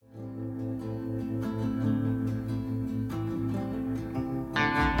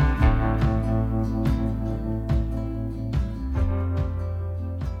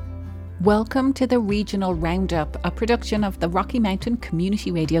Welcome to the Regional Roundup, a production of the Rocky Mountain Community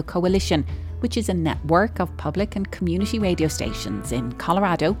Radio Coalition, which is a network of public and community radio stations in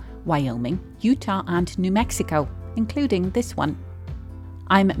Colorado, Wyoming, Utah and New Mexico, including this one.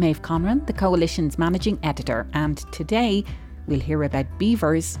 I'm Maeve Conran, the Coalition's managing editor, and today we'll hear about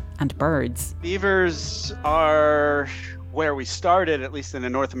beavers and birds. Beavers are where we started, at least in a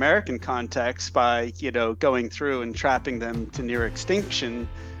North American context, by, going through and trapping them to near extinction,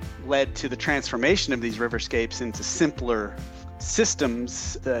 led to the transformation of these riverscapes into simpler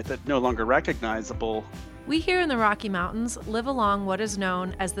systems that no longer recognizable. We here in the Rocky Mountains live along what is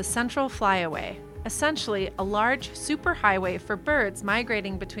known as the Central Flyaway, essentially a large superhighway for birds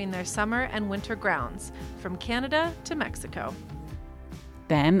migrating between their summer and winter grounds, from Canada to Mexico.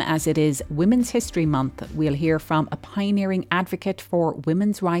 Then, as it is Women's History Month, we'll hear from a pioneering advocate for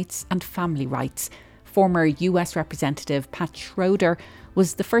women's rights and family rights. Former US Representative Pat Schroeder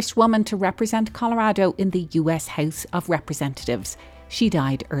was the first woman to represent Colorado in the US House of Representatives. She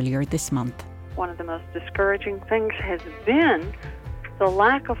died earlier this month. One of the most discouraging things has been the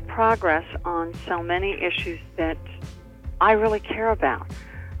lack of progress on so many issues that I really care about.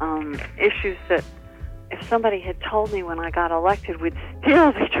 Issues that if somebody had told me when I got elected we'd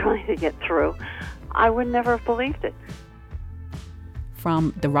still be trying to get through, I would never have believed it.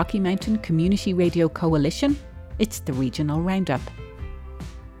 From the Rocky Mountain Community Radio Coalition, it's the Regional Roundup.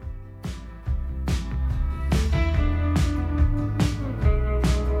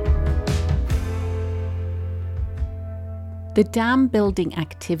 The dam building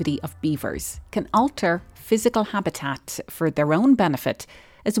activity of beavers can alter physical habitat for their own benefit,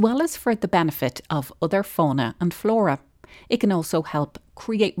 as well as for the benefit of other fauna and flora. It can also help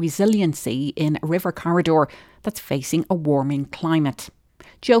create resiliency in a river corridor that's facing a warming climate.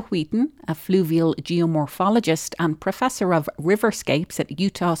 Joe Wheaton, a fluvial geomorphologist and professor of riverscapes at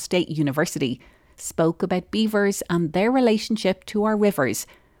Utah State University, spoke about beavers and their relationship to our rivers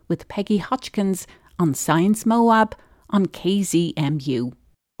with Peggy Hodgkins on Science Moab on KZMU.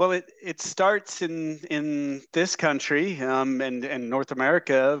 Well, it starts in this country and North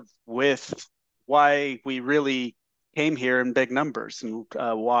America with why we really came here in big numbers and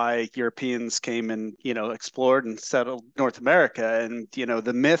why Europeans came and, explored and settled North America. And,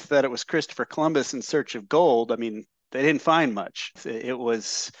 the myth that it was Christopher Columbus in search of gold, they didn't find much. It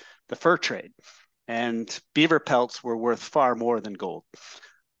was the fur trade. And beaver pelts were worth far more than gold.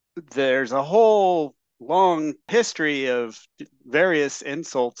 There's a whole long history of various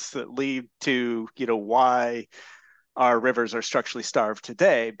insults that lead to, why our rivers are structurally starved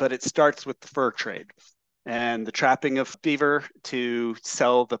today. But it starts with the fur trade and the trapping of beaver to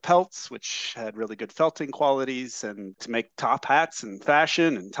sell the pelts, which had really good felting qualities, and to make top hats and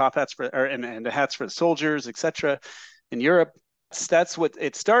fashion and top hats and hats for the soldiers, etc. in Europe. That's what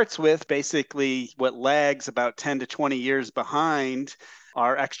it starts with. Basically, what lags about 10 to 20 years behind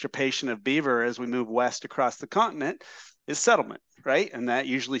our extirpation of beaver as we move west across the continent is settlement, right? And that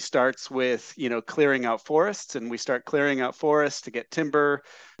usually starts with, clearing out forests. And we start clearing out forests to get timber,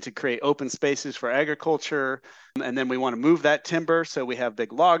 to create open spaces for agriculture. And then we want to move that timber. So we have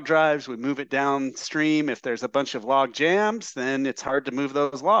big log drives. We move it downstream. If there's a bunch of log jams, then it's hard to move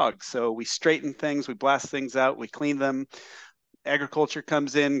those logs. So we straighten things, we blast things out, we clean them. Agriculture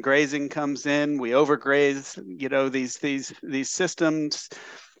comes in, grazing comes in, we overgraze, these systems.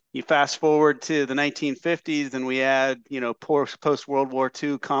 You fast forward to the 1950s and we add, post-World War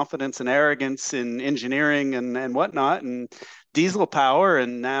II confidence and arrogance in engineering and whatnot and diesel power.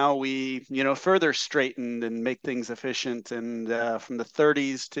 And now we, further straightened and make things efficient. And from the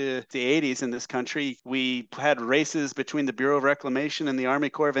 30s to the 80s in this country, we had races between the Bureau of Reclamation and the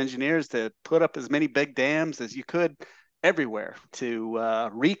Army Corps of Engineers to put up as many big dams as you could everywhere to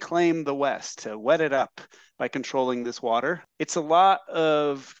reclaim the West, to wet it up by controlling this water. It's a lot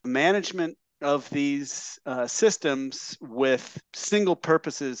of management of these systems with single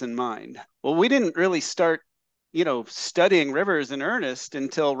purposes in mind. Well, we didn't really start, studying rivers in earnest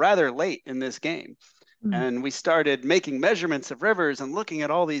until rather late in this game. Mm-hmm. And we started making measurements of rivers and looking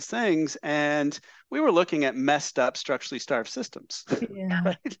at all these things. And we were looking at messed up, structurally starved systems. Yeah.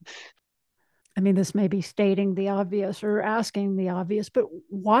 Right? This may be stating the obvious or asking the obvious, but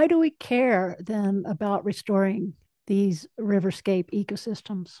why do we care then about restoring these riverscape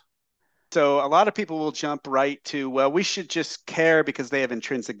ecosystems? So a lot of people will jump right to, well, we should just care because they have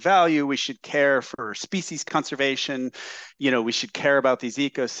intrinsic value. We should care for species conservation. We should care about these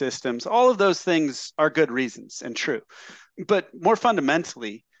ecosystems. All of those things are good reasons and true. But more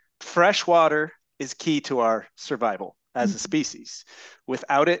fundamentally, fresh water is key to our survival as a species.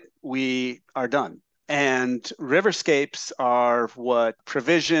 Without it, we are done. And riverscapes are what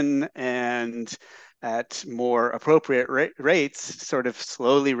provision and at more appropriate rates sort of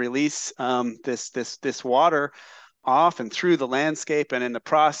slowly release this water off and through the landscape, and in the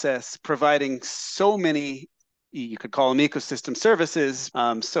process providing so many, you could call them ecosystem services.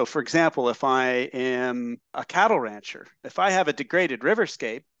 So for example, if I am a cattle rancher, if I have a degraded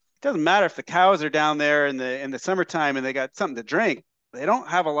riverscape, it doesn't matter if the cows are down there in the summertime and they got something to drink, they don't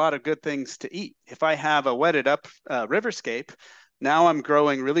have a lot of good things to eat. If I have a wetted up riverscape, now I'm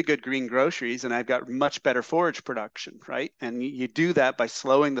growing really good green groceries and I've got much better forage production, right? And you do that by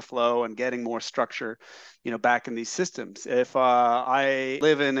slowing the flow and getting more structure, back in these systems. If I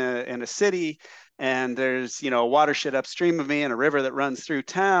live in a city and there's, a watershed upstream of me and a river that runs through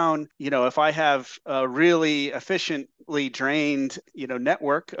town, if I have a really efficiently drained,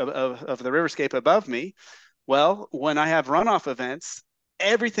 network of the riverscape above me, well, when I have runoff events,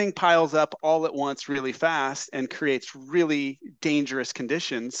 everything piles up all at once really fast and creates really dangerous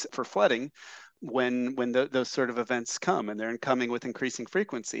conditions for flooding when those sort of events come, and they're coming with increasing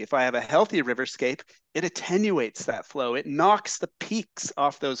frequency. If I have a healthy riverscape, it attenuates that flow. It knocks the peaks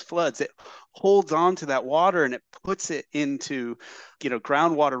off those floods. It holds on to that water and it puts it into,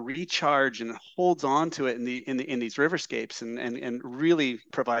 groundwater recharge and holds on to it in these riverscapes and really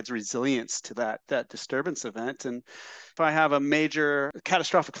provides resilience to that disturbance event. And if I have a major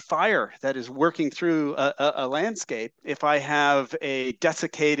catastrophic fire that is working through a landscape, if I have a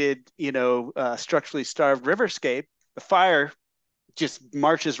desiccated, structurally starved riverscape, the fire just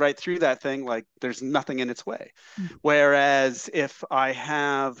marches right through that thing like there's nothing in its way. Mm-hmm. Whereas if I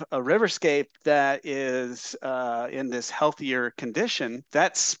have a riverscape that is in this healthier condition,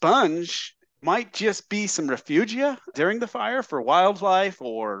 that sponge might just be some refugia during the fire for wildlife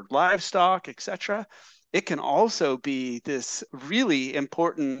or livestock, etc. It can also be this really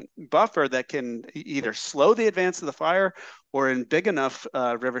important buffer that can either slow the advance of the fire, or in big enough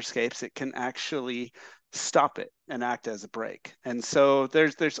riverscapes, it can actually stop it and act as a brake. And so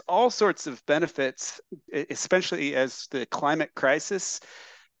there's all sorts of benefits, especially as the climate crisis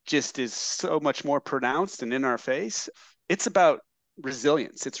just is so much more pronounced and in our face. It's about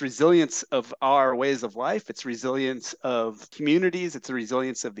resilience. It's resilience of our ways of life. It's resilience of communities. It's a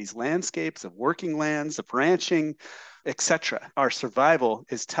resilience of these landscapes, of working lands, of ranching, etc. Our survival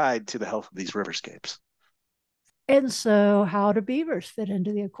is tied to the health of these riverscapes. And so how do beavers fit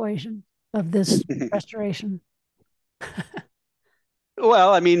into the equation of this restoration?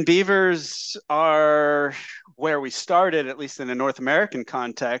 Well, beavers are where we started, at least in a North American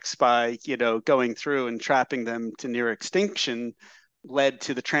context, by, going through and trapping them to near extinction, led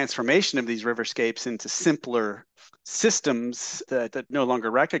to the transformation of these riverscapes into simpler systems that no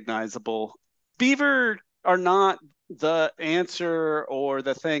longer recognizable. Beaver are not the answer or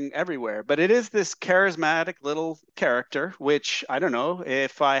the thing everywhere, but it is this charismatic little character, which, I don't know,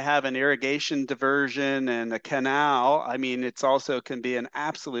 if I have an irrigation diversion and a canal, it's also can be an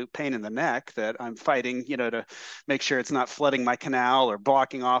absolute pain in the neck that I'm fighting, to make sure it's not flooding my canal or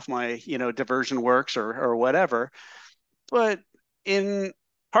blocking off my, diversion works or whatever. But in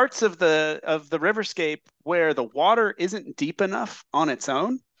parts of the riverscape where the water isn't deep enough on its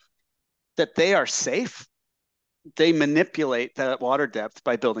own that they are safe, they manipulate that water depth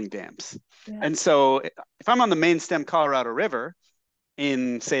by building dams. Yeah. And so if I'm on the main stem Colorado River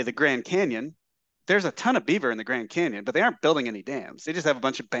in, say, the Grand Canyon, there's a ton of beaver in the Grand Canyon, but they aren't building any dams. They just have a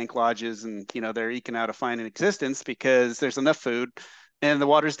bunch of bank lodges and, they're eking out a fine existence because there's enough food and the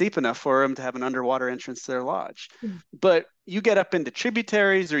water's deep enough for them to have an underwater entrance to their lodge. Mm. But you get up into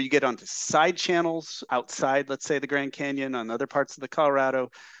tributaries or you get onto side channels outside, let's say, the Grand Canyon on other parts of the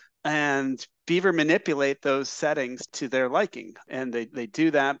Colorado, and beaver manipulate those settings to their liking. And they do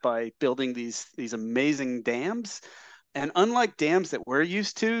that by building these amazing dams. And unlike dams that we're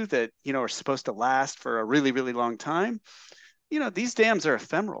used to that, are supposed to last for a really, really long time, these dams are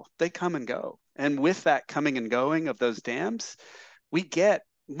ephemeral. They come and go. And with that coming and going of those dams, we get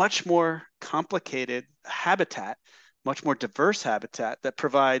much more complicated habitat, much more diverse habitat that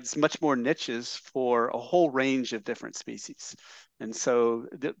provides much more niches for a whole range of different species. And so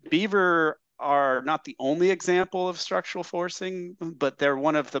the beaver are not the only example of structural forcing, but they're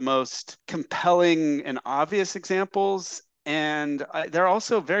one of the most compelling and obvious examples. And they're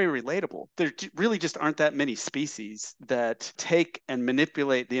also very relatable. There really just aren't that many species that take and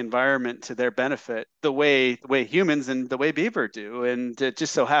manipulate the environment to their benefit the way humans and the way beaver do. And it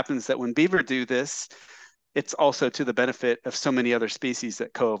just so happens that when beaver do this, it's also to the benefit of so many other species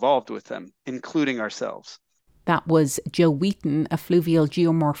that co-evolved with them, including ourselves. That was Joe Wheaton, a fluvial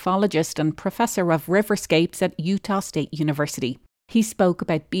geomorphologist and professor of riverscapes at Utah State University. He spoke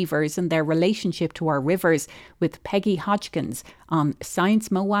about beavers and their relationship to our rivers with Peggy Hodgkins on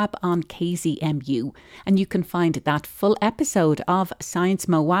Science Moab on KZMU. And you can find that full episode of Science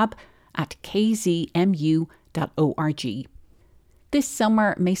Moab at kzmu.org. This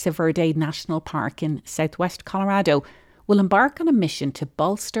summer, Mesa Verde National Park in southwest Colorado will embark on a mission to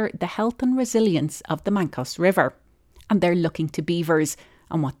bolster the health and resilience of the Mancos River. And they're looking to beavers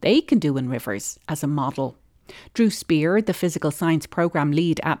and what they can do in rivers as a model. Drew Spear, the physical science program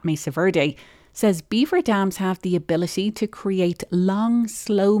lead at Mesa Verde, says beaver dams have the ability to create long,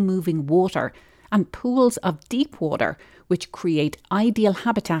 slow-moving water and pools of deep water, which create ideal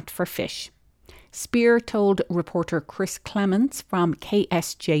habitat for fish. Spear told reporter Chris Clements from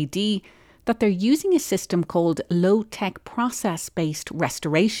KSJD that they're using a system called low-tech process-based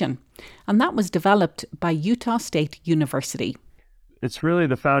restoration, and that was developed by Utah State University. It's really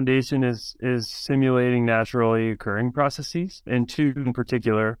the foundation is simulating naturally occurring processes, and two in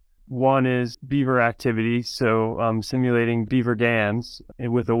particular. One is beaver activity, so simulating beaver dams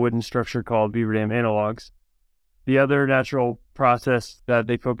with a wooden structure called beaver dam analogs. The other natural process that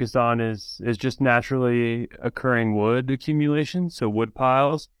they focus on is just naturally occurring wood accumulation, so wood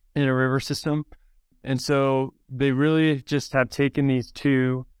piles in a river system. And so they really just have taken these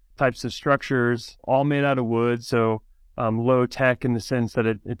two types of structures, all made out of wood, so low tech in the sense that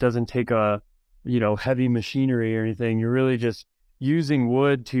it doesn't take a heavy machinery or anything. You're really just using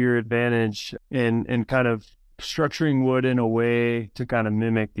wood to your advantage and kind of structuring wood in a way to kind of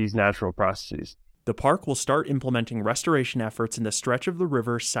mimic these natural processes. The park will start implementing restoration efforts in the stretch of the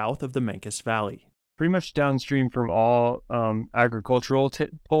river south of the Mancos Valley. Pretty much downstream from all agricultural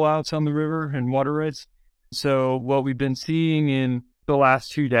pullouts on the river and water rights. So what we've been seeing in the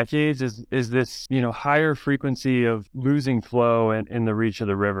last 2 decades is this higher frequency of losing flow in the reach of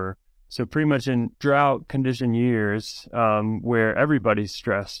the river. So pretty much in drought condition years where everybody's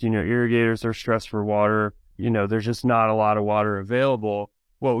stressed, irrigators are stressed for water, there's just not a lot of water available.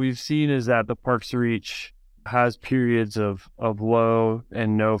 What we've seen is that the park's reach has periods of low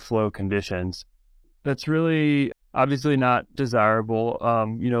and no flow conditions. That's really obviously not desirable.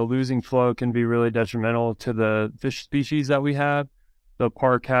 Losing flow can be really detrimental to the fish species that we have. The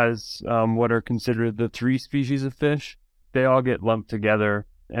park has what are considered the 3 species of fish. They all get lumped together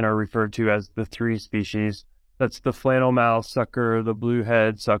and are referred to as the 3 species. That's the flannel-mouthed sucker, the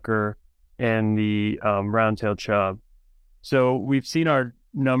bluehead sucker, and the round-tailed chub. So we've seen our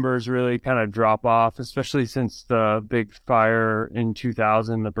numbers really kind of drop off, especially since the big fire in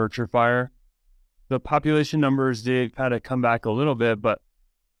 2000, the Bircher fire. The population numbers did kind of come back a little bit, but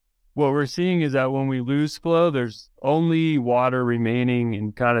what we're seeing is that when we lose flow, there's only water remaining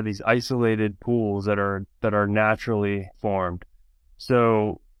in kind of these isolated pools that are naturally formed.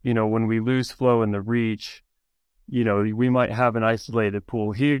 So, when we lose flow in the reach, we might have an isolated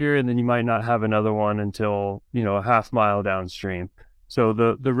pool here, and then you might not have another one until, a half mile downstream. So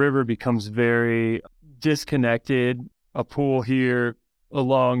the river becomes very disconnected, a pool here, a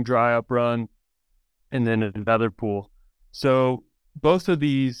long dry up run, and then another pool. So both of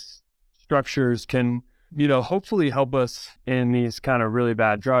these structures can, hopefully help us in these kind of really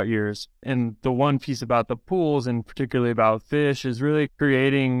bad drought years. And the one piece about the pools, and particularly about fish, is really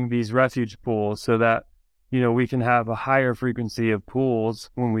creating these refuge pools so that, we can have a higher frequency of pools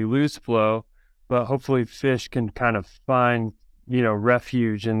when we lose flow, but hopefully fish can kind of find,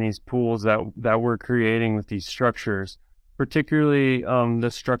 refuge in these pools that we're creating with these structures. Particularly the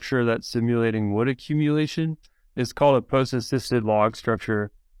structure that's simulating wood accumulation is called a post-assisted log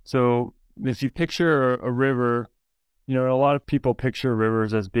structure. So if you picture a river, a lot of people picture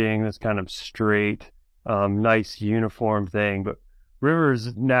rivers as being this kind of straight, nice, uniform thing, but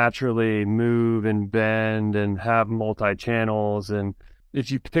rivers naturally move and bend and have multi-channels. And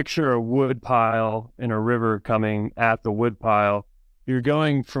if you picture a wood pile in a river coming at the wood pile, you're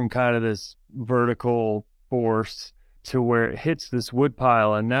going from kind of this vertical force to where it hits this wood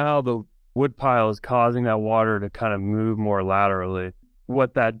pile, and now the wood pile is causing that water to kind of move more laterally.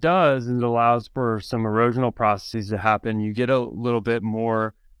 What that does is it allows for some erosional processes to happen. You get a little bit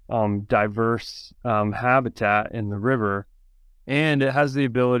more diverse habitat in the river, and it has the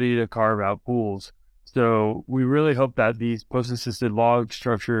ability to carve out pools. So we really hope that these post-assisted log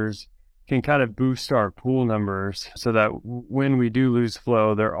structures can kind of boost our pool numbers so that when we do lose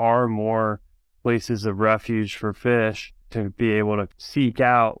flow, there are more places of refuge for fish to be able to seek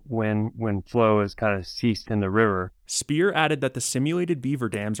out when flow is kind of ceased in the river. Spear added that the simulated beaver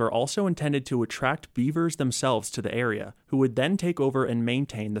dams are also intended to attract beavers themselves to the area, who would then take over and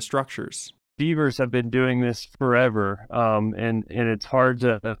maintain the structures. Beavers have been doing this forever, and it's hard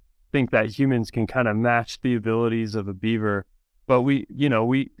to think that humans can kind of match the abilities of a beaver. But we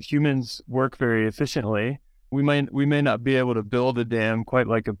humans work very efficiently. We may not be able to build a dam quite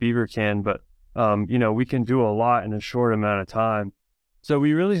like a beaver can, but we can do a lot in a short amount of time. So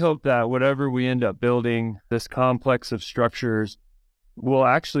we really hope that whatever we end up building, this complex of structures, will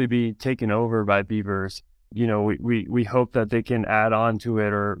actually be taken over by beavers. We hope that they can add on to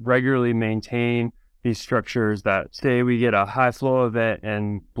it or regularly maintain these structures that, say we get a high flow event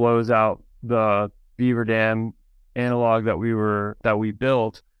and blows out the beaver dam analog that we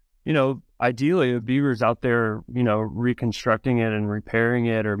built. Ideally the beavers out there, reconstructing it and repairing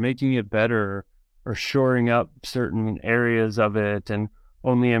it or making it better or shoring up certain areas of it and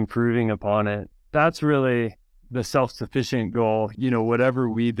only improving upon it. That's really the self-sufficient goal. Whatever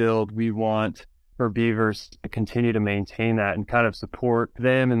we build, we want for beavers to continue to maintain that and kind of support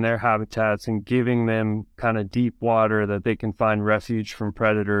them and their habitats and giving them kind of deep water that they can find refuge from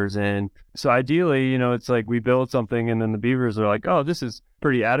predators in. So ideally, it's like we build something and then the beavers are like, oh, this is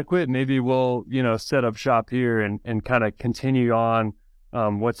pretty adequate. Maybe we'll, set up shop here and kind of continue on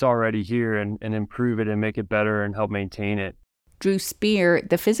what's already here and improve it and make it better and help maintain it. Drew Spear,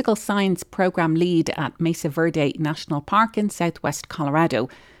 the physical science program lead at Mesa Verde National Park in southwest Colorado,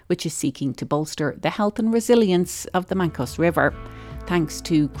 which is seeking to bolster the health and resilience of the Mancos River. Thanks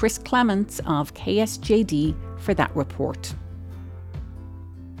to Chris Clements of KSJD for that report.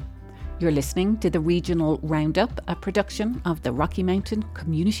 You're listening to the Regional Roundup, a production of the Rocky Mountain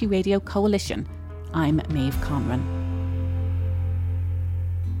Community Radio Coalition. I'm Maeve Conran.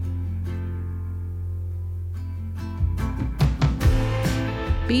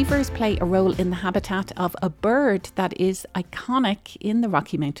 Beavers play a role in the habitat of a bird that is iconic in the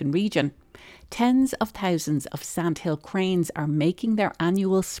Rocky Mountain region. Tens of thousands of sandhill cranes are making their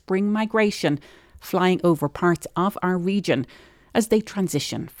annual spring migration, flying over parts of our region as they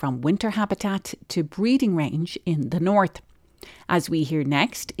transition from winter habitat to breeding range in the north. As we hear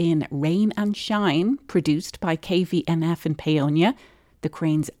next in Rain and Shine, produced by KVNF in Paonia, the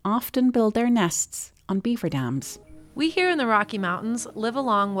cranes often build their nests on beaver dams. We here in the Rocky Mountains live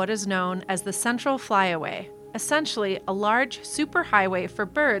along what is known as the Central Flyaway, essentially a large superhighway for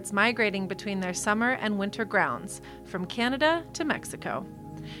birds migrating between their summer and winter grounds, from Canada to Mexico.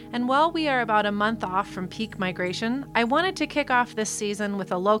 And while we are about a month off from peak migration, I wanted to kick off this season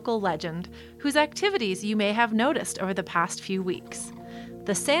with a local legend, whose activities you may have noticed over the past few weeks.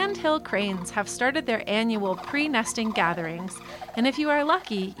 The Sandhill cranes have started their annual pre-nesting gatherings, and if you are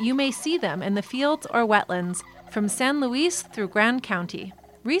lucky, you may see them in the fields or wetlands from San Luis through Grand County.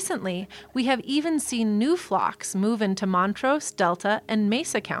 Recently, we have even seen new flocks move into Montrose, Delta, and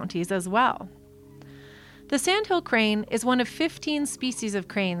Mesa counties as well. The sandhill crane is one of 15 species of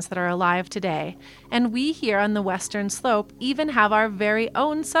cranes that are alive today, and we here on the western slope even have our very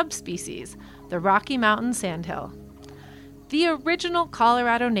own subspecies, the Rocky Mountain sandhill. The original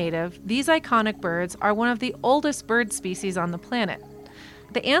Colorado native, these iconic birds are one of the oldest bird species on the planet.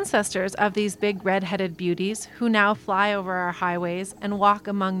 The ancestors of these big red-headed beauties, who now fly over our highways and walk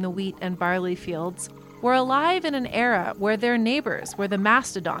among the wheat and barley fields, were alive in an era where their neighbors were the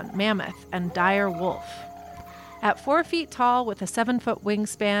mastodon, mammoth, and dire wolf. At 4 feet tall with a 7-foot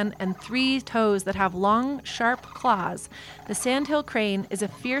wingspan and 3 toes that have long, sharp claws, the sandhill crane is a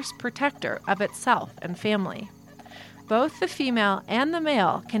fierce protector of itself and family. Both the female and the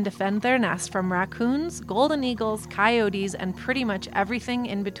male can defend their nest from raccoons, golden eagles, coyotes, and pretty much everything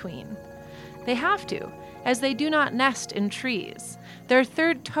in between. They have to, as they do not nest in trees. Their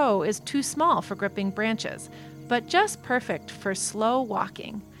 3rd toe is too small for gripping branches, but just perfect for slow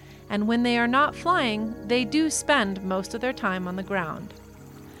walking. And when they are not flying, they do spend most of their time on the ground.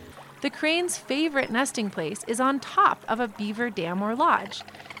 The crane's favorite nesting place is on top of a beaver dam or lodge.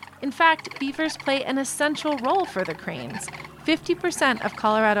 In fact, beavers play an essential role for the cranes. 50% of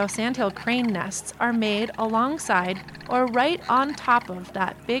Colorado sandhill crane nests are made alongside or right on top of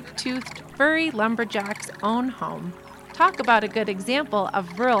that big-toothed, furry lumberjack's own home. Talk about a good example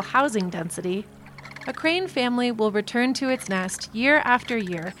of rural housing density. A crane family will return to its nest year after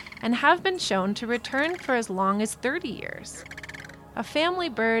year and have been shown to return for as long as 30 years. A family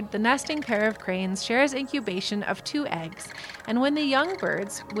bird, the nesting pair of cranes shares incubation of 2 eggs, and when the young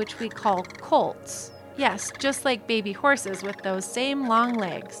birds, which we call colts, yes, just like baby horses with those same long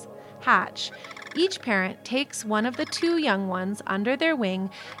legs, hatch, each parent takes one of the 2 young ones under their wing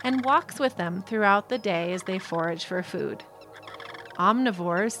and walks with them throughout the day as they forage for food.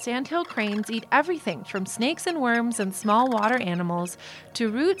 Omnivores, sandhill cranes eat everything from snakes and worms and small water animals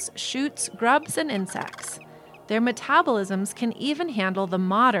to roots, shoots, grubs, and insects. Their metabolisms can even handle the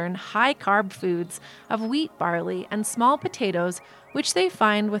modern, high-carb foods of wheat, barley, and small potatoes, which they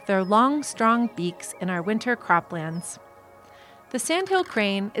find with their long, strong beaks in our winter croplands. The sandhill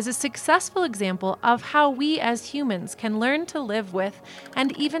crane is a successful example of how we as humans can learn to live with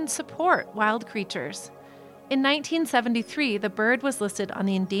and even support wild creatures. In 1973, the bird was listed on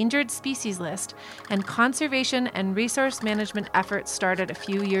the endangered species list, and conservation and resource management efforts started a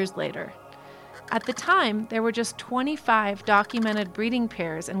few years later. At the time, there were just 25 documented breeding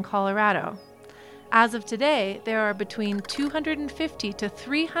pairs in Colorado. As of today, there are between 250 to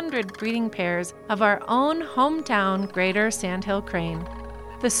 300 breeding pairs of our own hometown greater sandhill crane.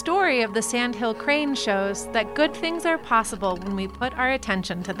 The story of the sandhill crane shows that good things are possible when we put our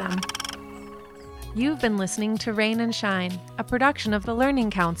attention to them. You've been listening to Rain and Shine, a production of the Learning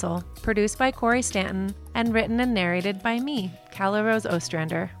Council, produced by Corey Stanton and written and narrated by me, Calla Rose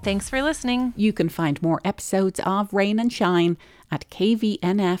Ostrander. Thanks for listening. You can find more episodes of Rain and Shine at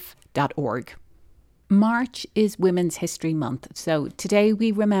kvnf.org. March is Women's History Month, so today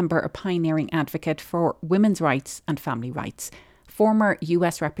we remember a pioneering advocate for women's rights and family rights. Former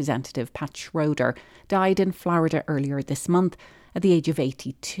US Representative Pat Schroeder died in Florida earlier this month at the age of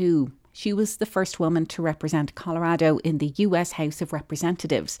 82. She was the first woman to represent Colorado in the US House of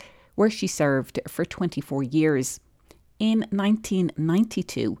Representatives, where she served for 24 years. In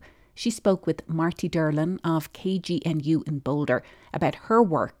 1992, she spoke with Marty Derlin of KZMU in Boulder about her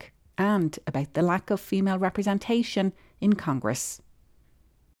work and about the lack of female representation in Congress.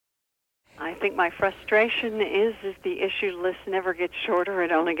 I think my frustration is the issue list never gets shorter,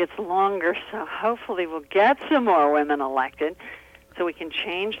 it only gets longer, so hopefully we'll get some more women elected so we can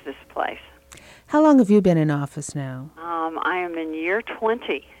change this place. How long have you been in office now? I am in year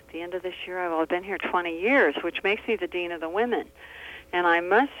 20. At the end of this year, I will have been here 20 years, which makes me the Dean of the Women. And I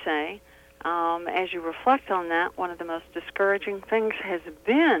must say, as you reflect on that, one of the most discouraging things has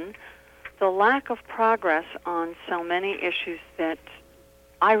been the lack of progress on so many issues that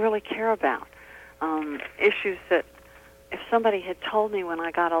I really care about. Issues that if somebody had told me when I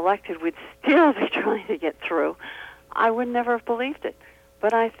got elected we'd still be trying to get through, I would never have believed it.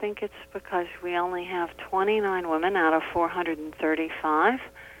 But I think it's because we only have 29 women out of 435,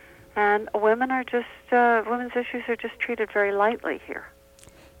 and women's issues are just treated very lightly here.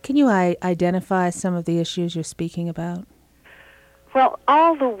 Can you identify some of the issues you're speaking about? Well,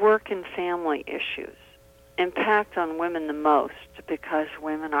 all the work and family issues impact on women the most because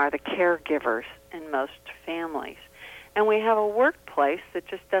women are the caregivers in most families. And we have a workplace that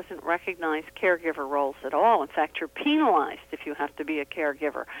just doesn't recognize caregiver roles at all. In fact, you're penalized if you have to be a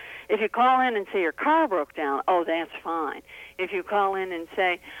caregiver. If you call in and say your car broke down, oh, that's fine. If you call in and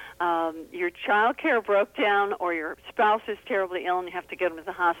say your child care broke down or your spouse is terribly ill and you have to get them to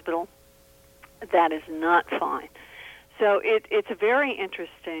the hospital, that is not fine. So it's very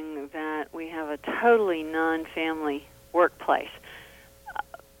interesting that we have a totally non-family workplace.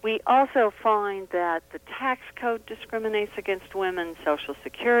 We also find that the tax code discriminates against women, Social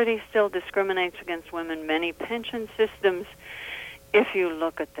Security still discriminates against women, many pension systems. If you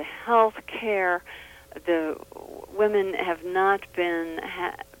look at the health care, the women have not been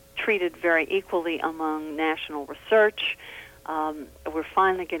treated very equally among national research. We're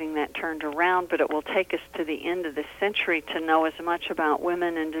finally getting that turned around, but it will take us to the end of this century to know as much about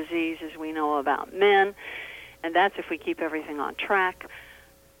women and disease as we know about men, and that's if we keep everything on track.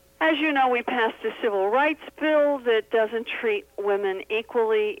 As you know, we passed a civil rights bill that doesn't treat women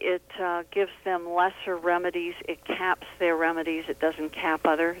equally. It gives them lesser remedies. It caps their remedies. It doesn't cap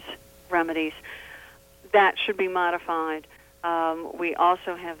others' remedies. That should be modified. We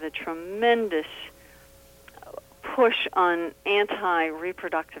also have the tremendous push on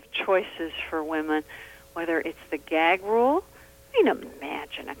anti-reproductive choices for women, whether it's the gag rule. I mean,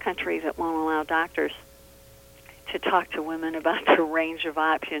 imagine a country that won't allow doctors to talk to women about the range of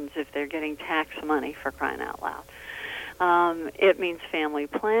options if they're getting tax money, for crying out loud. It means family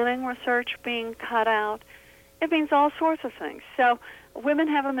planning research being cut out. It means all sorts of things. So women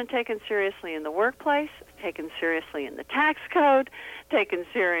haven't been taken seriously in the workplace, taken seriously in the tax code, taken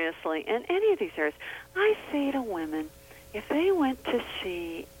seriously in any of these areas. I say to women, if they went to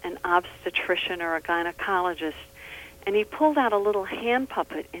see an obstetrician or a gynecologist and he pulled out a little hand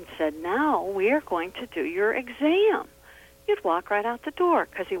puppet and said, now we are going to do your exam, you'd walk right out the door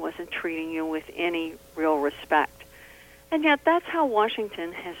because he wasn't treating you with any real respect. And yet that's how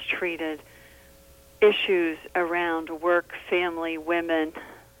Washington has treated issues around work, family, women,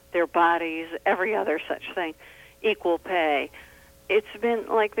 their bodies, every other such thing, equal pay. It's been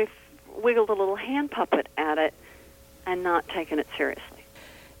like they've wiggled a little hand puppet at it and not taken it seriously.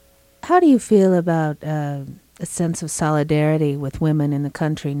 How do you feel about a sense of solidarity with women in the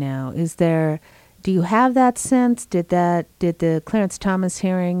country now? Do you have that sense? Did the Clarence Thomas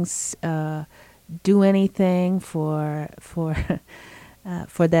hearings do anything for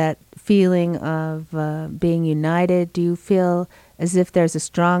that feeling of being united? Do you feel as if there's a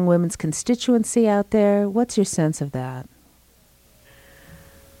strong women's constituency out there? What's your sense of that?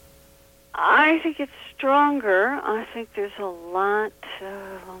 I think it's stronger. I think there's a lot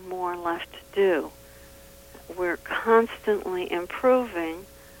more left to do. We're constantly improving,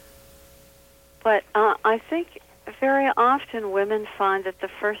 but I think very often women find that the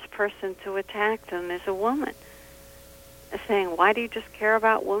first person to attack them is a woman, saying, why do you just care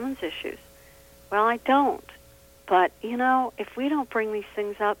about women's issues? Well, I don't. But, if we don't bring these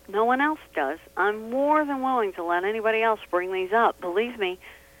things up, no one else does. I'm more than willing to let anybody else bring these up, believe me.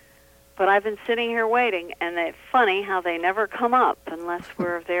 But I've been sitting here waiting, and it's funny how they never come up unless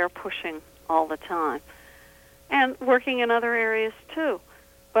we're there pushing all the time. And working in other areas, too.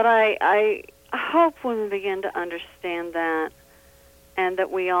 But I hope women begin to understand that, and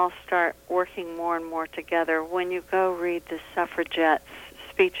that we all start working more and more together. When you go read the suffragettes'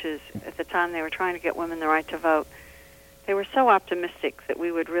 speeches at the time they were trying to get women the right to vote, they were so optimistic that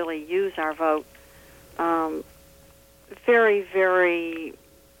we would really use our vote very, very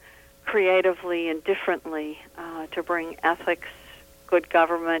creatively and differently to bring ethics, good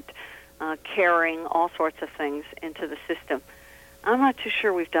government, caring, all sorts of things into the system. I'm not too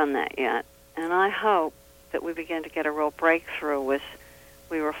sure we've done that yet, and I hope that we begin to get a real breakthrough as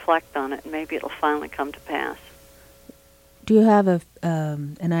we reflect on it, and maybe it'll finally come to pass. Do you have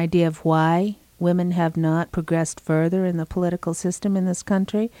an idea of why women have not progressed further in the political system in this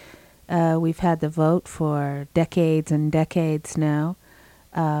country? We've had the vote for decades and decades now.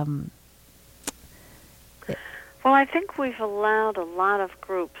 Well, I think we've allowed a lot of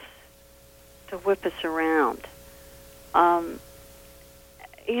groups to whip us around.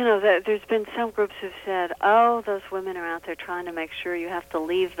 There's been some groups who've said, oh, those women are out there trying to make sure you have to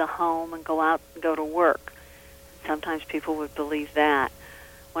leave the home and go out and go to work. Sometimes people would believe that.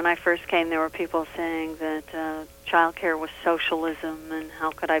 When I first came, there were people saying that child care was socialism, and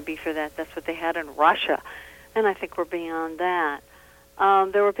how could I be for that? That's what they had in Russia. And I think we're beyond that.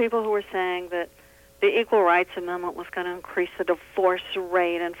 There were people who were saying that the Equal Rights Amendment was going to increase the divorce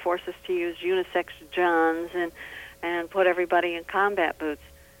rate and force us to use unisex johns and put everybody in combat boots.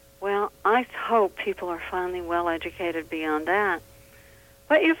 Well, I hope people are finally well-educated beyond that.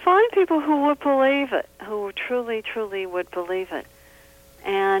 But you find people who would believe it, who truly, truly would believe it.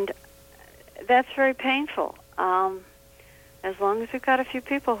 And that's very painful. As long as we've got a few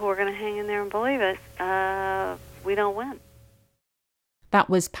people who are going to hang in there and believe it, we don't win. That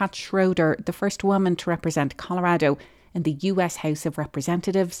was Pat Schroeder, the first woman to represent Colorado in the U.S. House of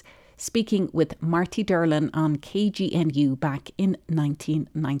Representatives, speaking with Marty Derlin on KZMU back in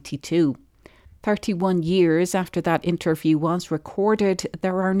 1992. 31 years after that interview was recorded,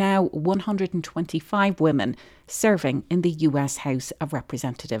 there are now 125 women serving in the U.S. House of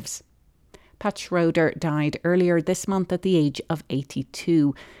Representatives. Pat Schroeder died earlier this month at the age of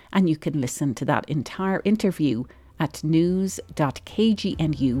 82, and you can listen to that entire interview at news.kzmu.org.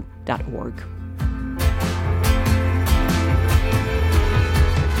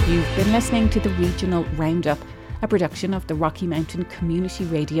 You've been listening to the Regional Roundup, a production of the Rocky Mountain Community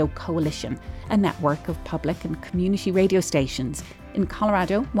Radio Coalition, a network of public and community radio stations in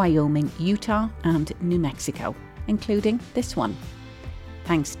Colorado, Wyoming, Utah and New Mexico, including this one.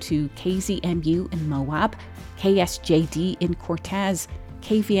 Thanks to KZMU in Moab, KSJD in Cortez,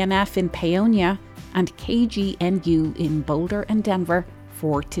 KVNF in Paonia and KGNU in Boulder and Denver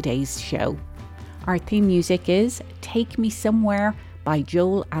for today's show. Our theme music is Take Me Somewhere by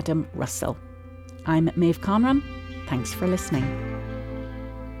Joel Adam Russell. I'm Maeve Conran. Thanks for listening.